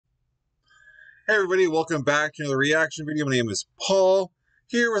Hey everybody, welcome back to another reaction video. My name is Paul,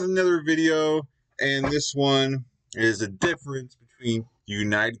 here with another video, and this one is the difference between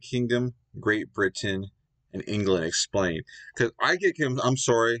United Kingdom, Great Britain, and England explained. Because I'm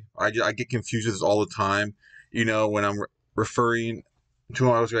sorry, I get confused with this all the time. You know, when I'm referring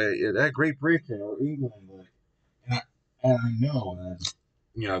to, I was like, that Great Britain or England, and I know that,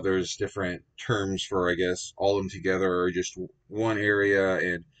 you know, there's different terms for, I guess, all of them together or just one area,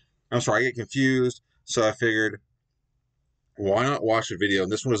 and I'm sorry, I get confused. So I figured, why not watch a video?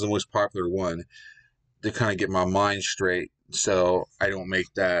 And this one was the most popular one to kind of get my mind straight so I don't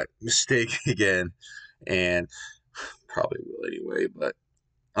make that mistake again. And probably will anyway, but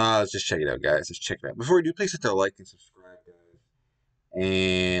let's just check it out, guys. Let's check it out. Before we do, please hit that like and subscribe, guys.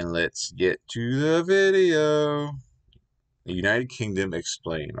 And let's get to the video. The United Kingdom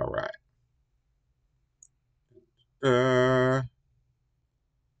explained. All right.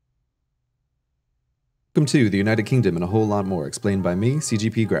 Welcome to the United Kingdom and a whole lot more, explained by me,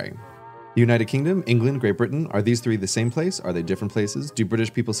 CGP Grey. The United Kingdom, England, Great Britain, are these three the same place? Are they different places? Do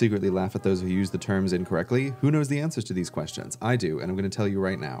British people secretly laugh at those who use the terms incorrectly? Who knows the answers to these questions? I do, and I'm going to tell you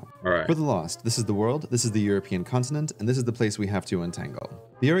right now. All right. For the lost, this is the world, this is the European continent, and this is the place we have to untangle.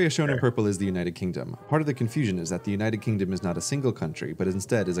 The area shown in purple is the United Kingdom. Part of the confusion is that the United Kingdom is not a single country, but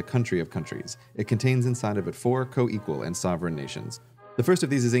instead is a country of countries. It contains inside of it 4 co-equal and sovereign nations. The first of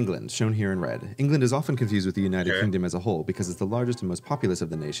these is England, shown here in red. England is often confused with the United Kingdom as a whole because it's the largest and most populous of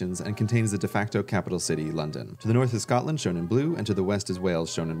the nations and contains the de facto capital city, London. To the north is Scotland, shown in blue, and to the west is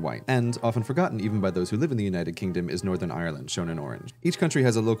Wales, shown in white. And, often forgotten even by those who live in the United Kingdom, is Northern Ireland, shown in orange. Each country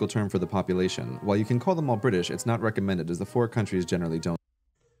has a local term for the population. While you can call them all British, it's not recommended as the 4 countries generally don't.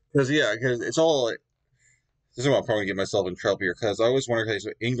 Because it's all like, this is why I'll probably get myself in trouble here, because I always wonder, because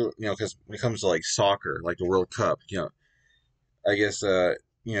England, you know, because when it comes to like soccer, like the World Cup, you know, I guess,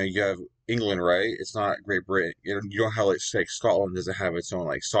 you know, you have England, right? It's not Great Britain. You don't have like Scotland doesn't have its own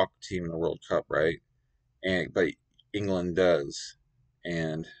like soccer team in the World Cup, right? But England does,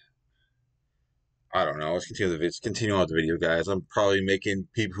 and I don't know. Let's continue on with the video, guys. I'm probably making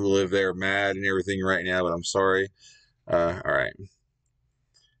people who live there mad and everything right now, but I'm sorry. All right.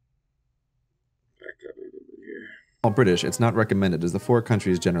 Back up a little bit here. All British, it's not recommended as the 4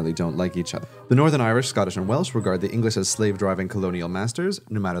 countries generally don't like each other. The Northern Irish, Scottish, and Welsh regard the English as slave-driving colonial masters,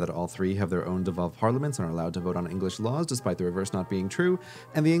 no matter that all 3 have their own devolved parliaments and are allowed to vote on English laws despite the reverse not being true,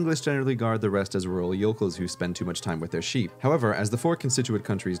 and the English generally regard the rest as rural yokels who spend too much time with their sheep. However, as the 4 constituent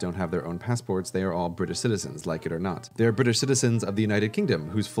countries don't have their own passports, they are all British citizens, like it or not. They are British citizens of the United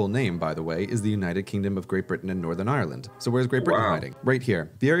Kingdom, whose full name, by the way, is the United Kingdom of Great Britain and Northern Ireland. So where's Great Britain hiding? Right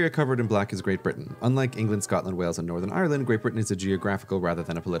here. The area covered in black is Great Britain. Unlike England, Scotland, Wales, and Northern Ireland, Great Britain is a geographical rather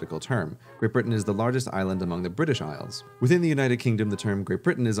than a political term. Great Britain is the largest island among the British Isles. Within the United Kingdom, the term Great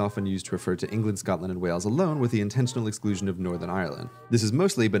Britain is often used to refer to England, Scotland, and Wales alone, with the intentional exclusion of Northern Ireland. This is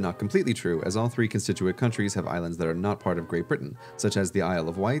mostly, but not completely true, as all 3 constituent countries have islands that are not part of Great Britain, such as the Isle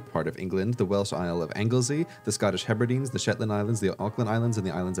of Wight, part of England, the Welsh Isle of Anglesey, the Scottish Hebrides, the Shetland Islands, the Auckland Islands, and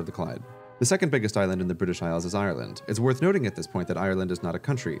the Islands of the Clyde. The second biggest island in the British Isles is Ireland. It's worth noting at this point that Ireland is not a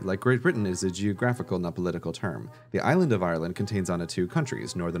country, like Great Britain is a geographical, not political term. The island of Ireland contains on it 2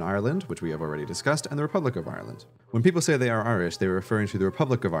 countries, Northern Ireland, which we have already discussed, and the Republic of Ireland. When people say they are Irish, they are referring to the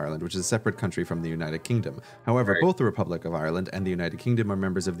Republic of Ireland, which is a separate country from the United Kingdom. However, both the Republic of Ireland and the United Kingdom are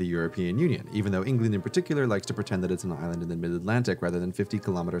members of the European Union, even though England in particular likes to pretend that it's an island in the mid-Atlantic rather than 50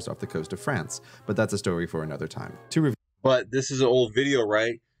 kilometers off the coast of France. But that's a story for another time. But this is an old video,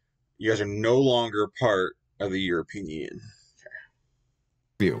 right? You guys are no longer part of the European Union.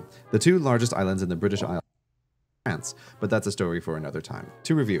 The 2 largest islands in the British Isles France, but that's a story for another time.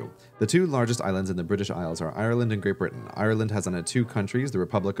 To review, the 2 largest islands in the British Isles are Ireland and Great Britain. Ireland has on it 2 countries, the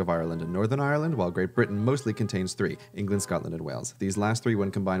Republic of Ireland and Northern Ireland, while Great Britain mostly contains 3, England, Scotland, and Wales. These last 3, when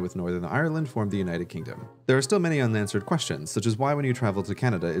combined with Northern Ireland, form the United Kingdom. There are still many unanswered questions, such as why when you travel to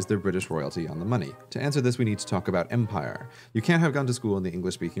Canada is there British royalty on the money? To answer this, we need to talk about empire. You can't have gone to school in the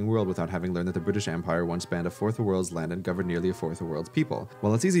English-speaking world without having learned that the British Empire once spanned a fourth of the world's land and governed nearly a fourth of the world's people.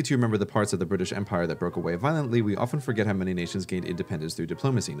 While it's easy to remember the parts of the British Empire that broke away violently, we often forget how many nations gained independence through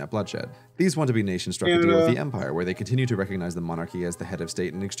diplomacy, not bloodshed. These want-to-be nations struck a deal with the empire, where they continue to recognize the monarchy as the head of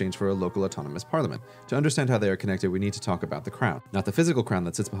state in exchange for a local autonomous parliament. To understand how they are connected, we need to talk about the crown. Not the physical crown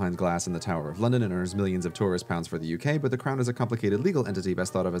that sits behind glass in the Tower of London and earns millions of tourist pounds for the UK, but the crown is a complicated legal entity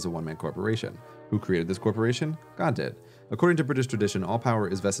best thought of as a one-man corporation. Who created this corporation? God did. According to British tradition, all power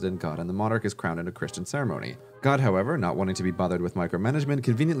is vested in God, and the monarch is crowned in a Christian ceremony. God, however, not wanting to be bothered with micromanagement,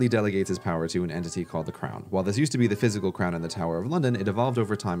 conveniently delegates his power to an entity called the Crown. While this used to be the physical crown in the Tower of London, it evolved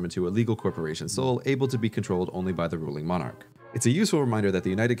over time into a legal corporation sole, able to be controlled only by the ruling monarch. It's a useful reminder that the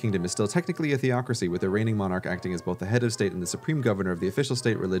United Kingdom is still technically a theocracy, with the reigning monarch acting as both the head of state and the supreme governor of the official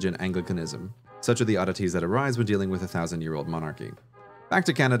state religion, Anglicanism. Such are the oddities that arise when dealing with a 1,000-year-old monarchy. Back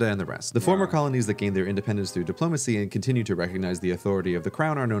to Canada and the rest. The former colonies that gained their independence through diplomacy and continue to recognize the authority of the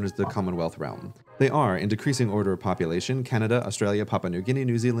Crown are known as the Commonwealth Realm. They are, in decreasing order of population, Canada, Australia, Papua New Guinea,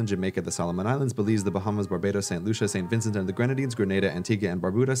 New Zealand, Jamaica, the Solomon Islands, Belize, the Bahamas, Barbados, St. Lucia, St. Vincent and the Grenadines, Grenada, Antigua and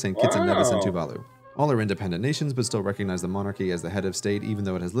Barbuda, St. Kitts and Nevis, and Tuvalu. All are independent nations, but still recognize the monarchy as the head of state, even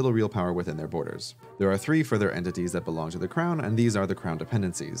though it has little real power within their borders. There are 3 further entities that belong to the Crown, and these are the Crown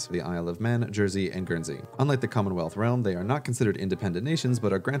dependencies: the Isle of Man, Jersey, and Guernsey. Unlike the Commonwealth Realm, they are not considered independent nations,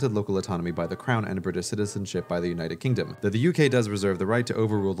 but are granted local autonomy by the Crown and British citizenship by the United Kingdom, though the UK does reserve the right to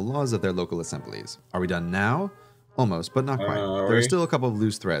overrule the laws of their local assemblies. Are we done now? Almost, but not quite. There are still a couple of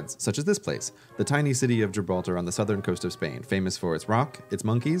loose threads, such as this place, the tiny city of Gibraltar on the southern coast of Spain, famous for its rock, its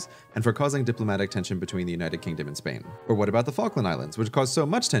monkeys, and for causing diplomatic tension between the United Kingdom and Spain. Or what about the Falkland Islands, which caused so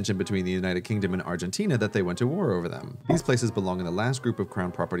much tension between the United Kingdom and Argentina that they went to war over them? These places belong in the last group of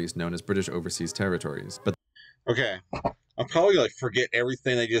Crown properties known as British Overseas Territories. But okay, I'll probably like forget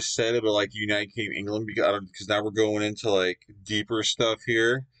everything I just said about like United Kingdom, England, because now we're going into like deeper stuff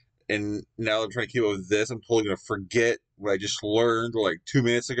here. And now I'm trying to keep up with this. I'm totally going to forget what I just learned like 2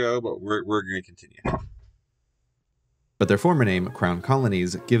 minutes ago, but we're going to continue. But their former name, Crown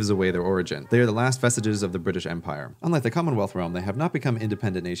Colonies, gives away their origin. They are the last vestiges of the British Empire. Unlike the Commonwealth Realm, they have not become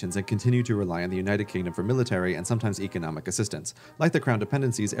independent nations and continue to rely on the United Kingdom for military and sometimes economic assistance. Like the Crown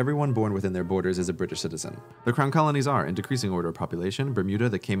dependencies, everyone born within their borders is a British citizen. The Crown Colonies are, in decreasing order of population, Bermuda,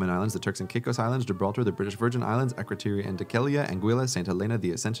 the Cayman Islands, the Turks and Caicos Islands, Gibraltar, the British Virgin Islands, Akrotiri and Dhekelia, Anguilla, St. Helena,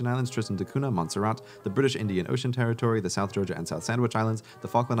 the Ascension Islands, Tristan da Cunha, Montserrat, the British Indian Ocean Territory, the South Georgia and South Sandwich Islands, the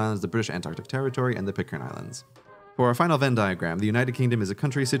Falkland Islands, the British Antarctic Territory, and the Pitcairn Islands. For our final Venn diagram, the United Kingdom is a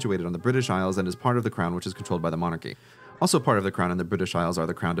country situated on the British Isles and is part of the Crown, which is controlled by the monarchy. Also part of the Crown and the British Isles are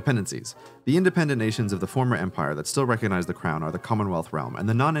the Crown dependencies. The independent nations of the former empire that still recognize the Crown are the Commonwealth Realm, and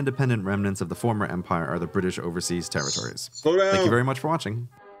the non-independent remnants of the former empire are the British Overseas Territories. Slow down. Thank you very much for watching.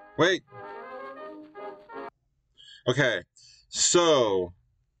 Wait. Okay, so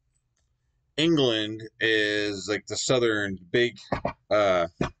England is like the southern big, I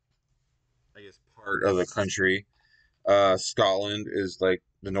guess, part of the country. Scotland is like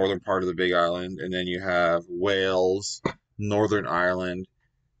the northern part of the big island, and then you have Wales, Northern Ireland,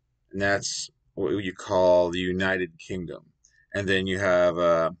 and that's what you call the United Kingdom. And then you have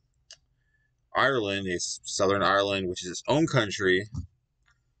Ireland, is Southern Ireland, which is its own country.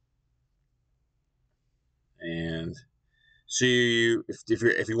 And so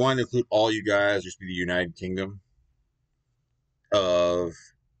if you want to include all you guys, just be the United Kingdom of,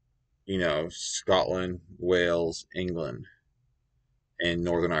 you know, Scotland, Wales, England, and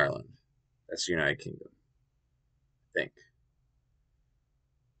Northern Ireland. That's the United Kingdom, I think.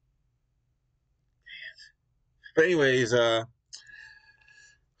 But anyways, why'd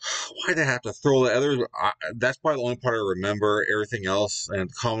I have to throw the others? That's probably the only part I remember. Everything else,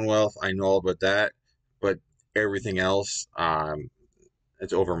 and Commonwealth, I know all about that. But everything else,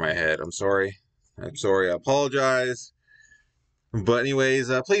 it's over my head. I'm sorry. I apologize. But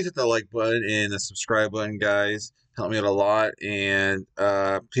anyways, please hit the like button and the subscribe button, guys. Help me out a lot. And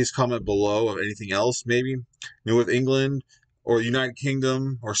please comment below of anything else, maybe, you know, with England or the United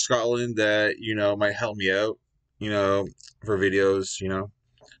Kingdom or Scotland that, you know, might help me out, you know, for videos, you know,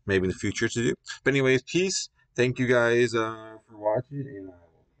 maybe in the future to do. But anyways, peace. Thank you guys for watching. And